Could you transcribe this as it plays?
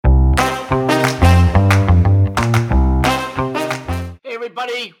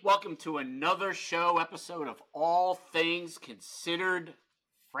everybody. Welcome to another show episode of All Things Considered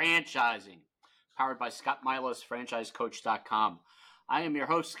Franchising, powered by Scotty Milas, franchisecoach.com. I am your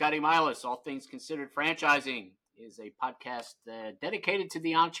host, Scotty Milas. All Things Considered Franchising is a podcast dedicated to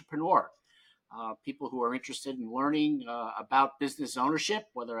the entrepreneur, people who are interested in learning about business ownership,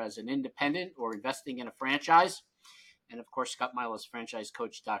 whether as an independent or investing in a franchise. And of course, Scotty Milas,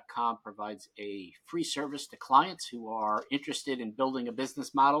 franchisecoach.com provides a free service to clients who are interested in building a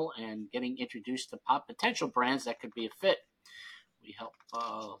business model and getting introduced to potential brands that could be a fit. We help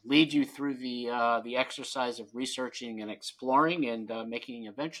lead you through the exercise of researching and exploring and making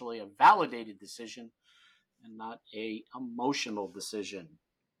eventually a validated decision and not a emotional decision.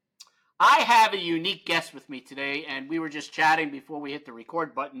 I have a unique guest with me today, and we were just chatting before we hit the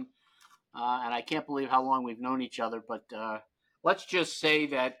record button. And I can't believe how long we've known each other, but let's just say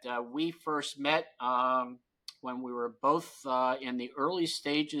that we first met when we were both in the early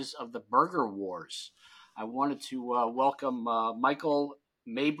stages of the burger wars. I wanted to welcome Michael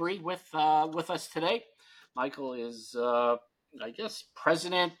Mabry with us today. Michael is, I guess,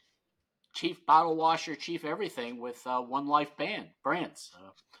 president, chief bottle washer, chief everything with WonLife Brands.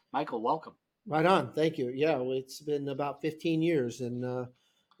 Michael, welcome. Right on. Thank you. Yeah, it's been about 15 years, and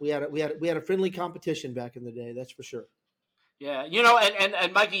we had a friendly competition back in the day. That's for sure. Yeah,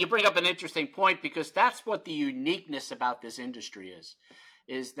 and Mikey, you bring up an interesting point because that's what the uniqueness about this industry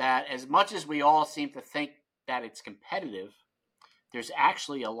is that as much as we all seem to think that it's competitive, there's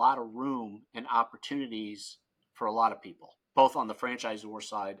actually a lot of room and opportunities for a lot of people, both on the franchisor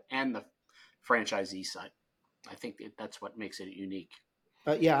side and the franchisee side. I think that's what makes it unique.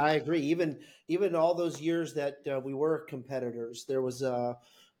 Yeah, I agree. Even all those years that we were competitors, there was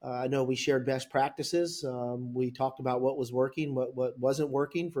I know we shared best practices. We talked about what was working, what wasn't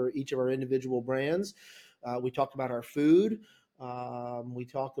working for each of our individual brands. We talked about our food. We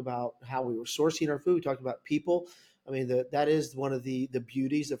talked about how we were sourcing our food. We talked about people. I mean, that is one of the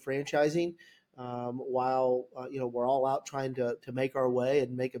beauties of franchising. While we're all out trying to make our way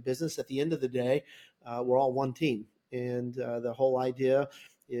and make a business, at the end of the day, we're all one team. And the whole idea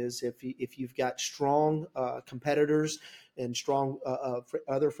is if you've got strong competitors and strong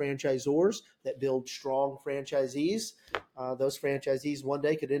other franchisors that build strong franchisees, those franchisees one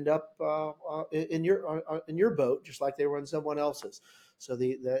day could end up in your boat, just like they were in someone else's. So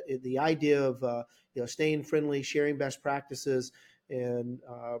the idea of staying friendly, sharing best practices, and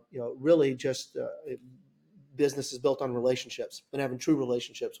really just business is built on relationships and having true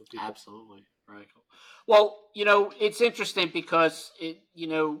relationships with people. Absolutely. Right. Well, it's interesting because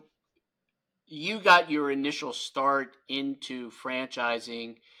you got your initial start into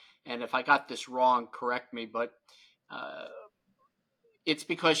franchising, and if I got this wrong, correct me, but it's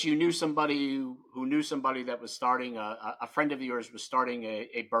because you knew somebody who knew somebody that was starting a friend of yours was starting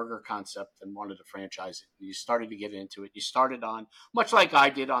a burger concept and wanted to franchise it. You started to get into it. You started on, much like I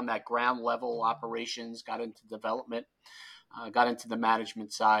did, on that ground level operations, got into development, got into the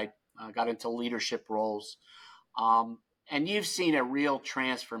management side, got into leadership roles. And you've seen a real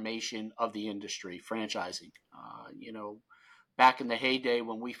transformation of the industry, franchising. Back in the heyday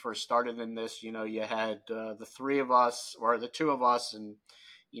when we first started in this, you had the three of us or the two of us and,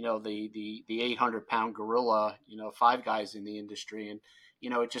 the 800-pound gorilla, five guys in the industry. And,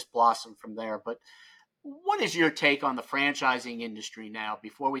 it just blossomed from there. But what is your take on the franchising industry now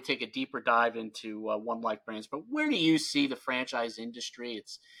before we take a deeper dive into WonLife Brands? But where do you see the franchise industry,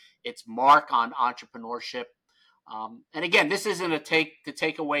 its mark on entrepreneurship? And again, this isn't to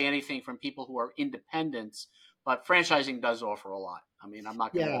take away anything from people who are independents, but franchising does offer a lot. I mean, I'm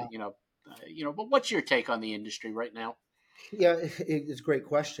not going to, but what's your take on the industry right now? Yeah, it's a great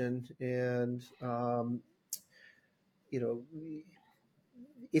question. And,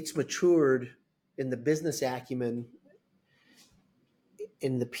 it's matured in the business acumen,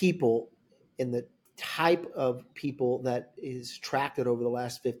 in the people, in the type of people that is attracted over the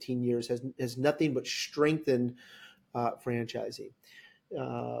last 15 years has nothing but strengthened franchising.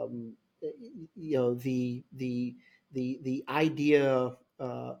 The idea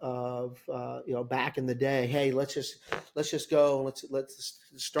of back in the day, hey, let's just go and let's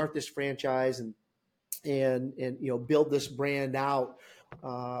start this franchise and build this brand out.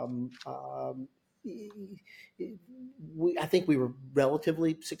 I think we were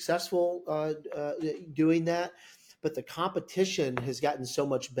relatively successful doing that, but the competition has gotten so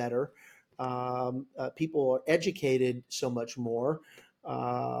much better. People are educated so much more.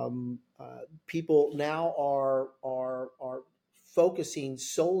 People now are focusing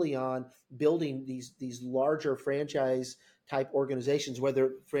solely on building these larger franchise type organizations,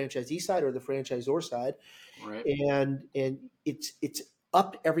 whether franchisee side or the franchisor side. Right. And it's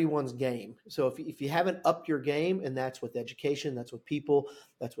upped everyone's game. So if you haven't upped your game, and that's with education, that's with people,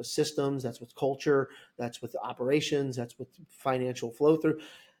 that's with systems, that's with culture, that's with operations, that's with financial flow through,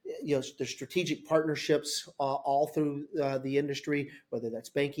 there's strategic partnerships all through the industry, whether that's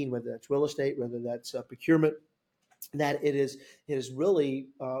banking, whether that's real estate, whether that's procurement, that it is really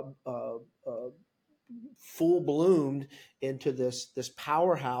full bloomed into this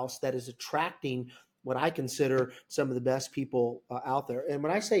powerhouse that is attracting what I consider some of the best people out there. And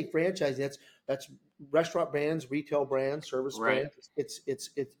when I say franchise, that's restaurant brands, retail brands, service Right. brands.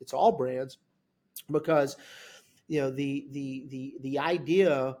 It's all brands, because the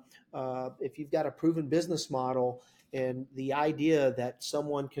idea, if you've got a proven business model, and the idea that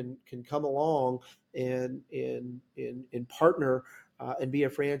someone can come along and partner and be a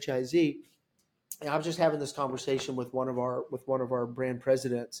franchisee. And I was just having this conversation with one of our brand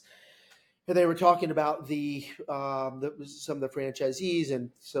presidents, and they were talking about some of the franchisees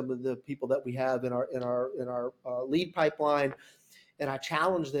and some of the people that we have in our lead pipeline. And I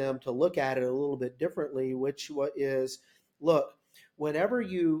challenged them to look at it a little bit differently, look, whenever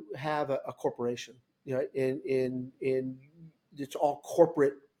you have a corporation, in it's all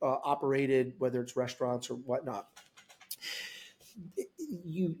corporate operated, whether it's restaurants or whatnot.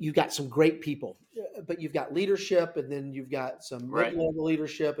 You got some great people, but you've got leadership, and then you've got some mid-level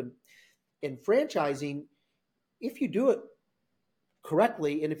leadership, and in franchising, if you do it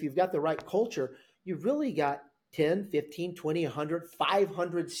correctly, and if you've got the right culture, you've really got 10, 15, 20, 100,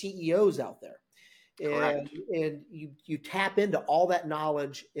 500 CEOs out there. And you tap into all that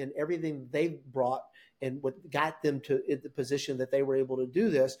knowledge and everything they've brought and what got them to the position that they were able to do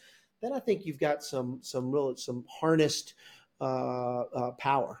this, then I think you've got some harnessed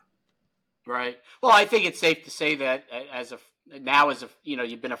power. Right. Well, I think it's safe to say that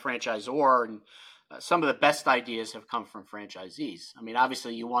you've been a franchisor, and some of the best ideas have come from franchisees. I mean,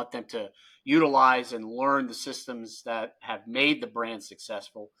 obviously you want them to utilize and learn the systems that have made the brand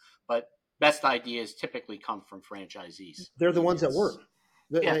successful, but best ideas typically come from franchisees. They're the ones that work.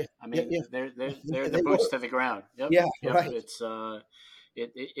 They're the boots to the ground. Yep. Yeah, right.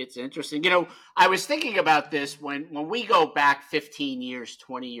 It's interesting. I was thinking about this when we go back 15 years,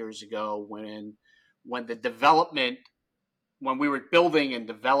 20 years ago, when we were building and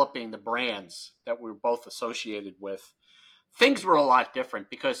developing the brands that we were both associated with, things were a lot different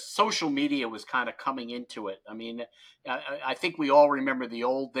because social media was kind of coming into it. I mean, I think we all remember the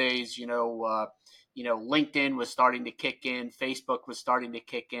old days, LinkedIn was starting to kick in, Facebook was starting to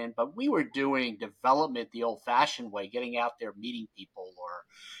kick in, but we were doing development the old-fashioned way, getting out there, meeting people,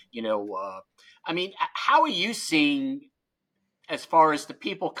 how are you seeing, as far as the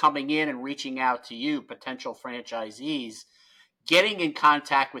people coming in and reaching out to you, potential franchisees, getting in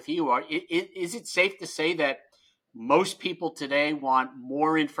contact with you? Is it safe to say that most people today want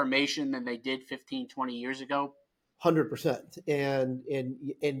more information than they did 15, 20 years ago? 100%. And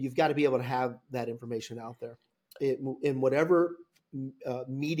you've got to be able to have that information out there in whatever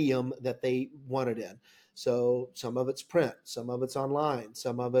medium that they want it in. So some of it's print, some of it's online,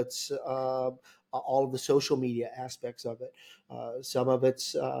 some of it's all of the social media aspects of it. Some of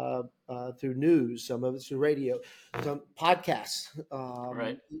it's through news, some of it's through radio, some podcasts.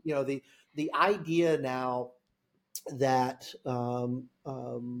 Right. The idea now that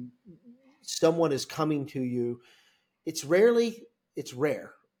someone is coming to you, it's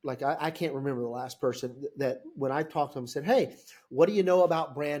rare. Like I can't remember the last person that when I talked to them said, "Hey, what do you know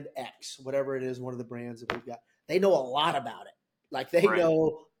about brand X?" Whatever it is, one of the brands that we've got. They know a lot about it. Like they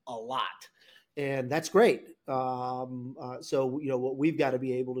know a lot. And that's great. So what we've got to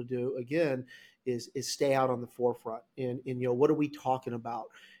be able to do again is stay out on the forefront. And what are we talking about,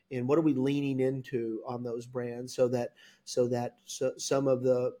 and what are we leaning into on those brands, so that some of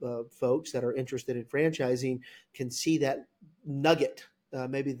the folks that are interested in franchising can see that nugget,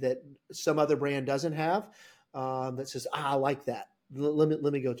 maybe that some other brand doesn't have, that says, I like that. Let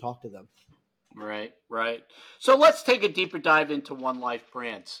me go talk to them. Right. So let's take a deeper dive into WonLife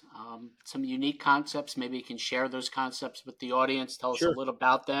Brands. Some unique concepts. Maybe you can share those concepts with the audience. Tell us a little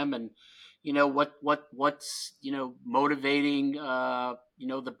about them, and what's motivating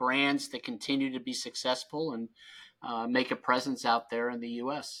the brands to continue to be successful and make a presence out there in the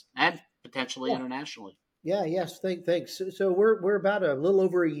U.S. and potentially internationally. Yeah. Yes. Thanks. So we're about a little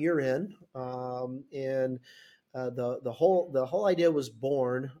over a year in, and the whole idea was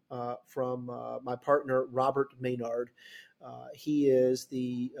born from my partner Robert Maynard. He is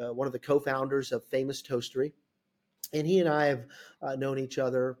one of the co-founders of Famous Toastery, and he and I have known each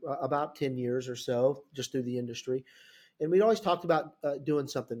other about 10 years or so, just through the industry. and we'd always talked about doing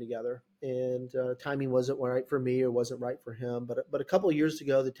something together. And timing wasn't right for me, or wasn't right for him. But a couple of years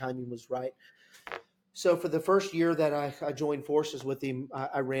ago, the timing was right. So for the first year that I joined forces with him,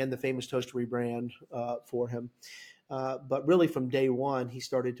 I ran the Famous Toastery brand for him. But really, from day one, he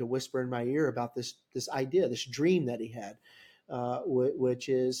started to whisper in my ear about this idea, this dream that he had, which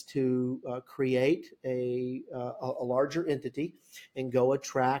is to create a larger entity and go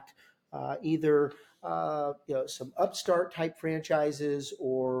attract either some upstart type franchises,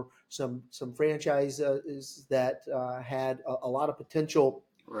 or some franchises that had a lot of potential,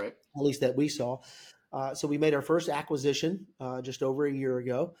 Right. at least that we saw. So we made our first acquisition just over a year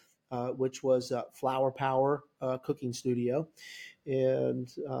ago, which was Flower Power Cooking Studio. And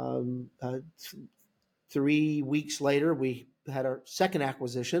 3 weeks later, we had our second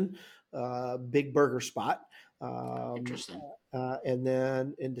acquisition, Big Burger Spot. Interesting. And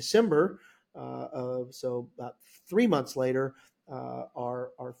then in December, so about 3 months later,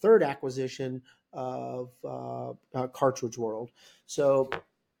 our third acquisition of Cartridge World. So,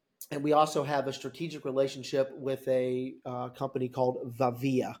 and we also have a strategic relationship with a company called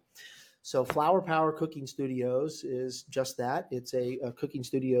Vivia. So Flower Power Cooking Studios is just that. It's a cooking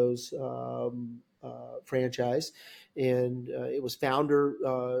studios franchise, and it was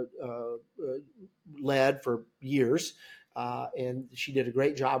founder led for years. And she did a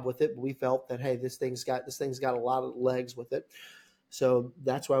great job with it. We felt that, hey, this thing's got a lot of legs with it. So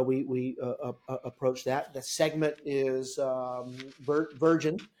that's why we approach that. The segment is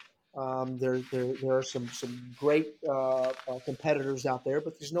virgin. There are some great competitors out there,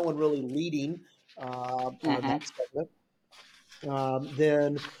 but there's no one really leading on that segment.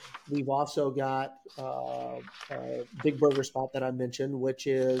 Then we've also got Big Burger Spot that I mentioned, which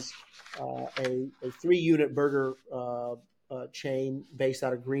is a 3-unit burger chain based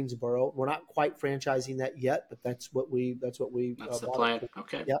out of Greensboro. We're not quite franchising that yet, but that's the plan.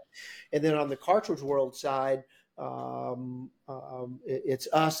 Okay. Yeah. And then on the Cartridge World side, it's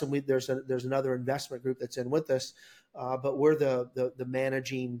us, and there's another investment group that's in with us, but we're the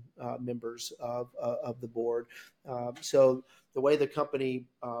managing members of the board. So the way the company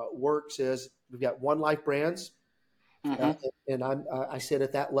works is we've got WonLife Brands, and I sit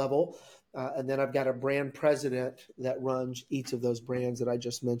at that level. And then I've got a brand president that runs each of those brands that I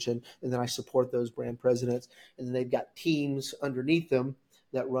just mentioned, and then I support those brand presidents. And then they've got teams underneath them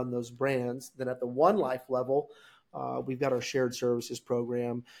that run those brands. Then at the WonLife level, we've got our shared services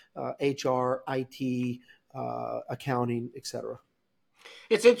program, HR, IT, accounting, etc.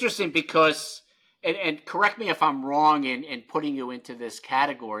 It's interesting because, and correct me if I'm wrong in putting you into this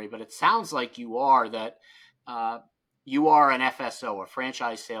category, but it sounds like you are you are an FSO, a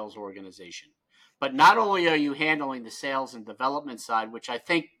franchise sales organization. But not only are you handling the sales and development side, which I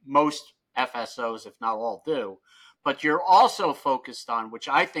think most FSOs, if not all, do, but you're also focused on, which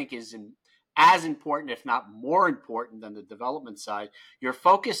I think is as important, if not more important than the development side, you're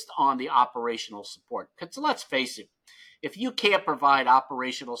focused on the operational support. Because let's face it, if you can't provide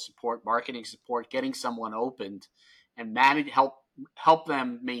operational support, marketing support, getting someone opened, and help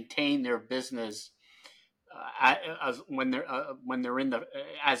them maintain their business when they're in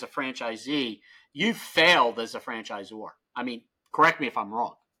as a franchisee, you've failed as a franchisor. I mean, correct me if I'm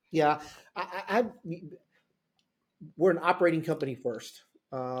wrong. Yeah, we're an operating company first.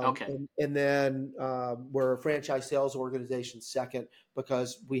 Okay. And then we're a franchise sales organization second,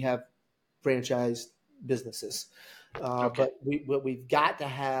 because we have franchise businesses. Okay. But we've got to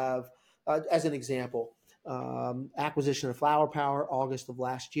have, as an example, acquisition of Flower Power, August of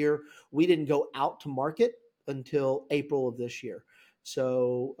last year. We didn't go out to market until April of this year.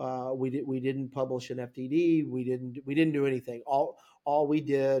 So we didn't publish an FDD. We didn't do anything. All we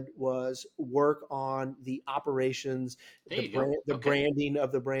did was work on the operations, the branding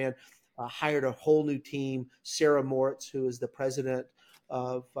of the brand. Hired a whole new team. Sarah Moritz, who is the president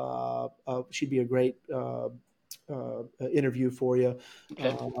of she'd be a great interview for you.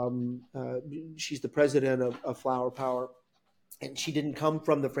 Okay. She's the president of Flower Power, and she didn't come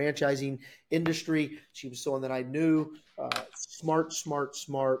from the franchising industry. She was someone that I knew, smart,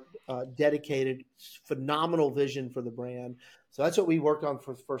 dedicated, phenomenal vision for the brand. So that's what we worked on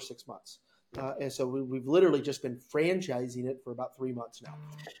for the first 6 months. And so we've literally just been franchising it for about 3 months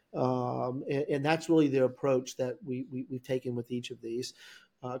now. And that's really the approach that we've taken with each of these.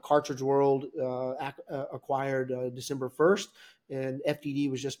 Cartridge World acquired December 1st, and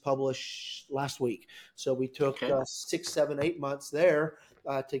FDD was just published last week. So we took 6, 7, 8 months there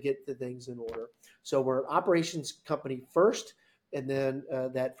to get the things in order. So we're an operations company first, and then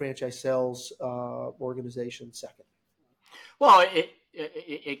that franchise sales organization second. Well,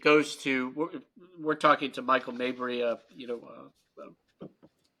 it goes to we're talking to Michael Mabry,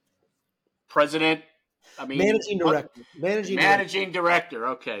 president. I mean, Managing what director, managing director. managing director?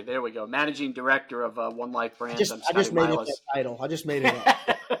 Okay, there we go. Managing director of WonLife Brands. I'm I Scotty just made it that Milas. title. I just made it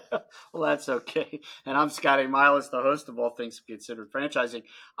up. Well, that's okay. And I'm Scotty Milas, the host of All Things Considered Franchising.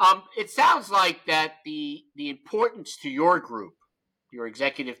 It sounds like that the importance to your group, your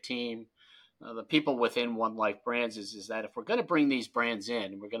executive team, the people within WonLife Brands is that if we're going to bring these brands in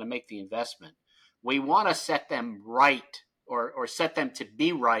and we're going to make the investment, we want to set them right or set them to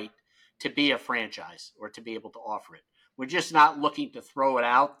be right to be a franchise or to be able to offer it. We're just not looking to throw it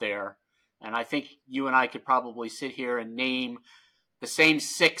out there. And I think you and I could probably sit here and name the same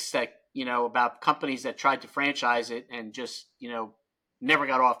six that, about companies that tried to franchise it and just, never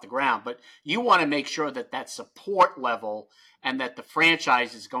got off the ground. But you want to make sure that that support level and that the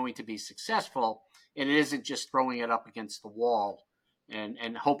franchise is going to be successful and it isn't just throwing it up against the wall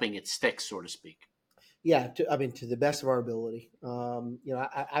and hoping it sticks, so to speak. Yeah, to the best of our ability.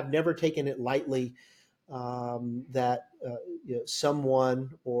 I've never taken it lightly that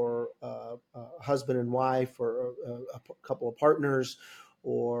someone or a husband and wife or a couple of partners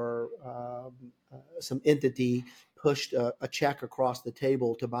or some entity pushed a check across the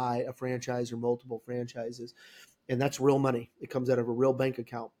table to buy a franchise or multiple franchises. And that's real money. It comes out of a real bank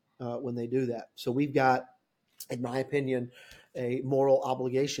account when they do that. So we've got, in my opinion, a moral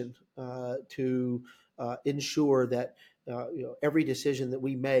obligation to ensure that every decision that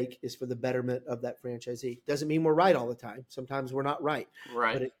we make is for the betterment of that franchisee. Doesn't mean we're right all the time. Sometimes we're not right.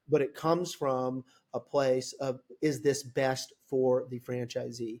 Right. But it comes from a place of, is this best for the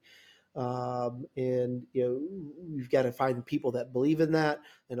franchisee? And we've got to find people that believe in that,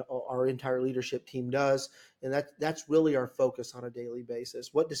 and our entire leadership team does. And that's really our focus on a daily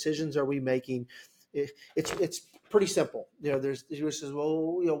basis. What decisions are we making? It's pretty simple. There's says,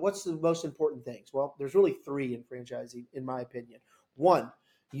 well, what's the most important things? Well, there's really three in franchising, in my opinion. One,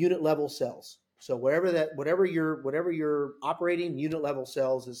 unit level sales. So whatever you're operating, unit level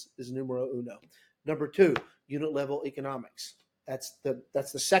sales is numero uno. Number two, unit level economics. That's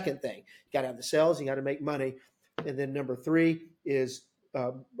the second thing. You got to have the sales. You got to make money. And then number three is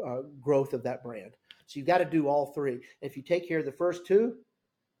growth of that brand. So you got to do all three. If you take care of the first two,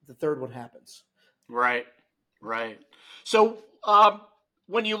 the third one happens. Right. So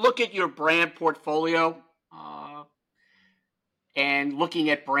when you look at your brand portfolio and looking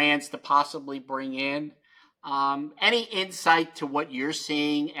at brands to possibly bring in, any insight to what you're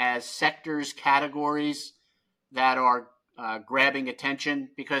seeing as sectors, categories that are grabbing attention?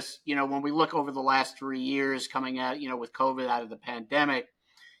 Because, when we look over the last 3 years coming out, with COVID out of the pandemic,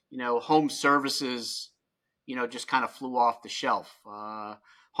 home services, just kind of flew off the shelf.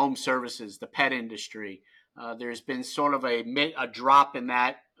 Home services, the pet industry. There's been sort of a drop in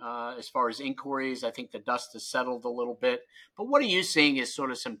that as far as inquiries. I think the dust has settled a little bit. But what are you seeing as sort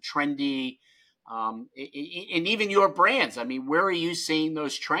of some trendy, and even your brands? I mean, where are you seeing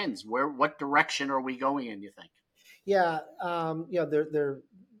those trends? What direction are we going in, you think? Yeah,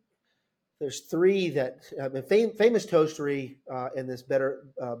 there's three that famous toastery in this better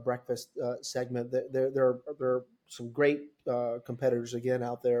breakfast segment. There are some great competitors again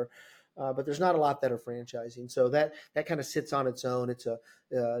out there, but there's not a lot that are franchising. So that kind of sits on its own. It's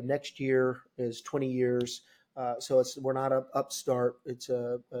next year is 20 years. So we're not an upstart. It's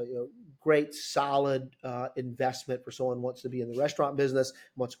a great, solid investment for someone who wants to be in the restaurant business,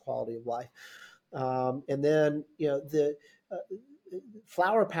 wants quality of life. And then the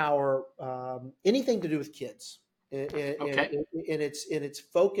Flower Power, anything to do with kids, and it's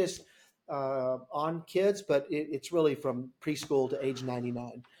focused on kids, but it's really from preschool to age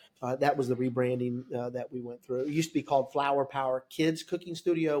 99. That was the rebranding that we went through. It used to be called Flower Power Kids Cooking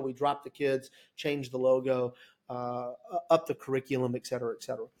Studio. We dropped the kids, changed the logo, up the curriculum, et cetera, et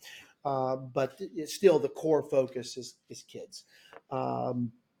cetera. But it's still the core focus is kids.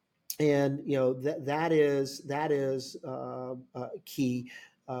 And that is key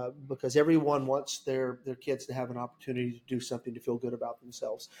because everyone wants their kids to have an opportunity to do something to feel good about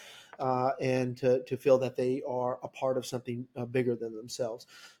themselves and to feel that they are a part of something bigger than themselves.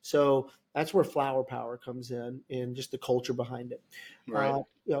 So that's where Flower Power comes in and just the culture behind it. Right.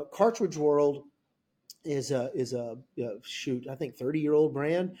 Cartridge World is a I think 30-year-old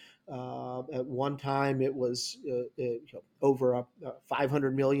brand. At one time, it was over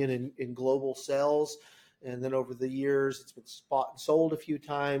 500 million in global sales, and then over the years, it's been bought and sold a few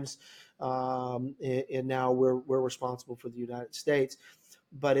times, and now we're responsible for the United States.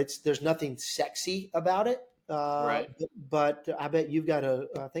 But there's nothing sexy about it. Right. But I bet you've got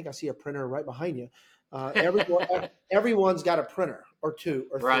I think I see a printer right behind you. Everyone's got a printer. or two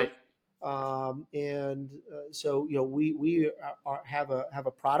or three. Right. So we have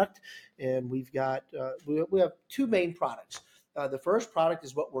a product, and we've got we have two main products. The first product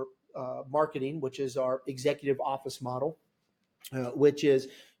is what we're marketing, which is our executive office model, which is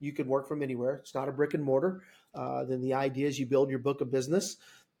you can work from anywhere. It's not a brick and mortar. Then the idea is you build your book of business,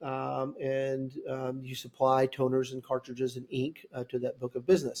 and you supply toners and cartridges and ink to that book of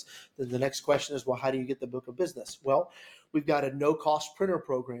business. Then the next question is, well, how do you get the book of business? Well, we've got a no-cost printer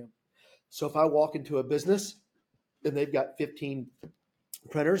program. So if I walk into a business and they've got 15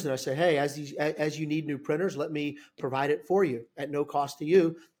 printers, and I say, hey, as you need new printers, let me provide it for you at no cost to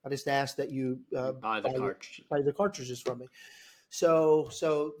you. I just ask that you Buy the cartridges from me. So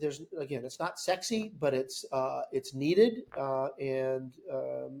there's, again, it's not sexy, but it's needed, and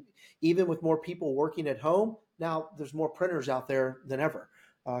even with more people working at home now, there's more printers out there than ever,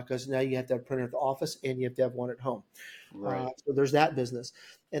 because now you have to have a printer at the office and you have to have one at home. Right. So there's that business.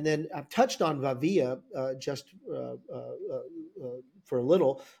 And then I've touched on Vivia for a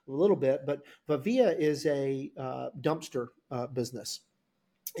little bit, but Vivia is a dumpster business,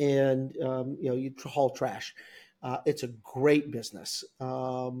 and you haul trash. It's a great business.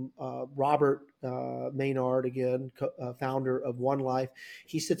 Robert Maynard, again, founder of OneLife,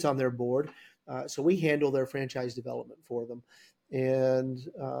 he sits on their board. So we handle their franchise development for them, and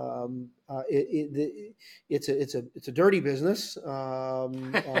it's a dirty business.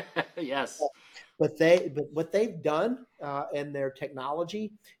 Yes. But what they've done, and their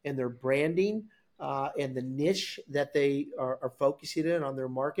technology and their branding, and the niche that they are focusing in on their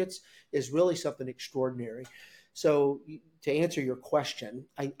markets is really something extraordinary. So to answer your question,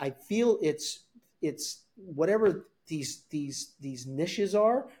 I feel it's whatever these niches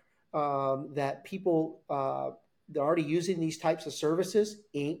are, that people they're already using these types of services,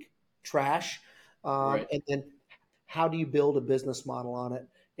 ink, trash, Right. and then how do you build a business model on it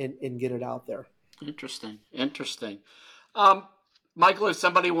and get it out there? Interesting. Michael, if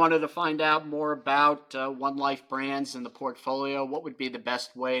somebody wanted to find out more about WonLife Brands and the portfolio, what would be the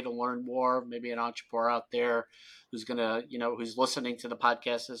best way to learn more? Maybe an entrepreneur out there who's gonna, who's listening to the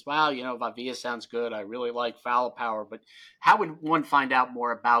podcast says, "Wow, Vivia sounds good. I really like Foul Power." But how would one find out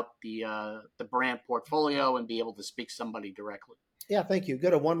more about the brand portfolio and be able to speak to somebody directly? Yeah, thank you.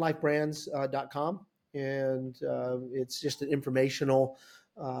 Go to onelifebrands.com, and it's just an informational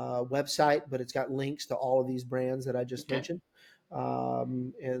website, but it's got links to all of these brands that I just mentioned,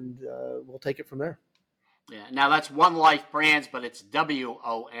 and we'll take it from there. Yeah. Now that's WonLife Brands, but it's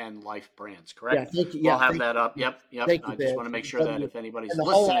WonLife Brands, Yeah, correct? thank you. We'll Yeah, have that up. Yep. thank you, I just Ben. want to make sure that if anybody's And the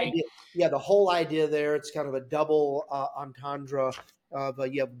whole listening, idea, the whole idea there, it's kind of a double entendre of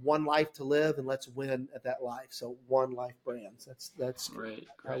you have one life to live, and let's win at that life. So OneLife Brands. That's great.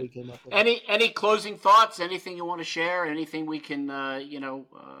 how we came up with it. Any closing thoughts? Anything you want to share? Anything we can,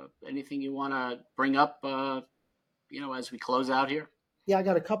 anything you want to bring up, as we close out here? Yeah, I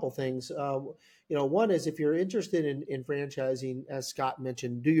got a couple things. One is if you're interested in franchising, as Scott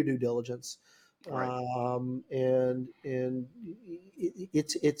mentioned, do your due diligence. Right. And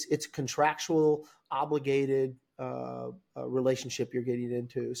it's contractual, obligated relationship you're getting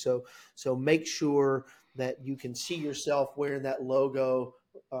into. So make sure that you can see yourself wearing that logo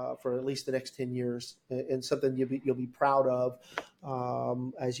for at least the next 10 years, and something you'll be proud of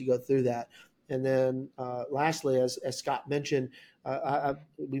as you go through that. And then lastly, as Scott mentioned,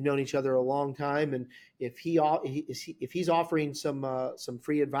 we've known each other a long time, and if he's offering some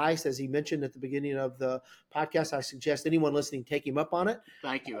free advice, as he mentioned at the beginning of the podcast, I suggest anyone listening take him up on it.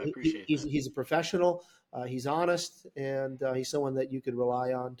 Thank you. I appreciate that. He's a professional. He's honest, and he's someone that you could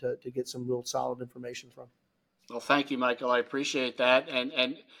rely on to get some real solid information from. Well, thank you, Michael. I appreciate that.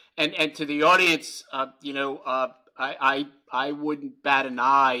 And to the audience, I wouldn't bat an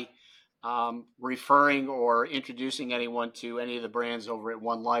eye referring or introducing anyone to any of the brands over at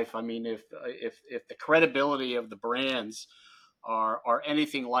OneLife. I mean, if the credibility of the brands are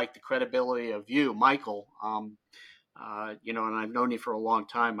anything like the credibility of you, Michael, and I've known you for a long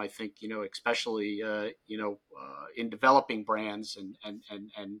time. I think especially in developing brands and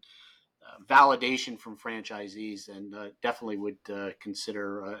validation from franchisees, and definitely would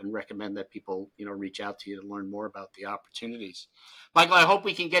consider and recommend that people reach out to you to learn more about the opportunities. Michael, I hope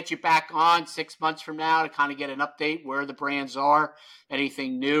we can get you back on 6 months from now to kind of get an update where the brands are,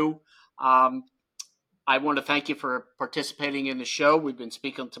 anything new. I want to thank you for participating in the show. We've been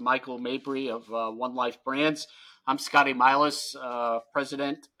speaking to Michael Mabry of OneLife Brands. I'm Scotty Milas,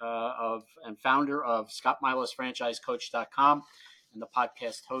 president and founder of ScottMilasFranchiseCoach.com, and the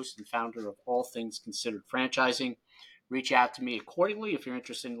podcast host and founder of All Things Considered Franchising. Reach out to me accordingly if you're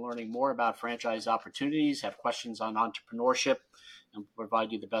interested in learning more about franchise opportunities, have questions on entrepreneurship, and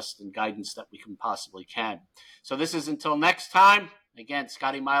provide you the best and guidance that we can possibly can. So this is until next time. Again,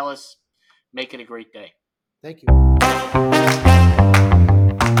 Scotty Milas, make it a great day. Thank you.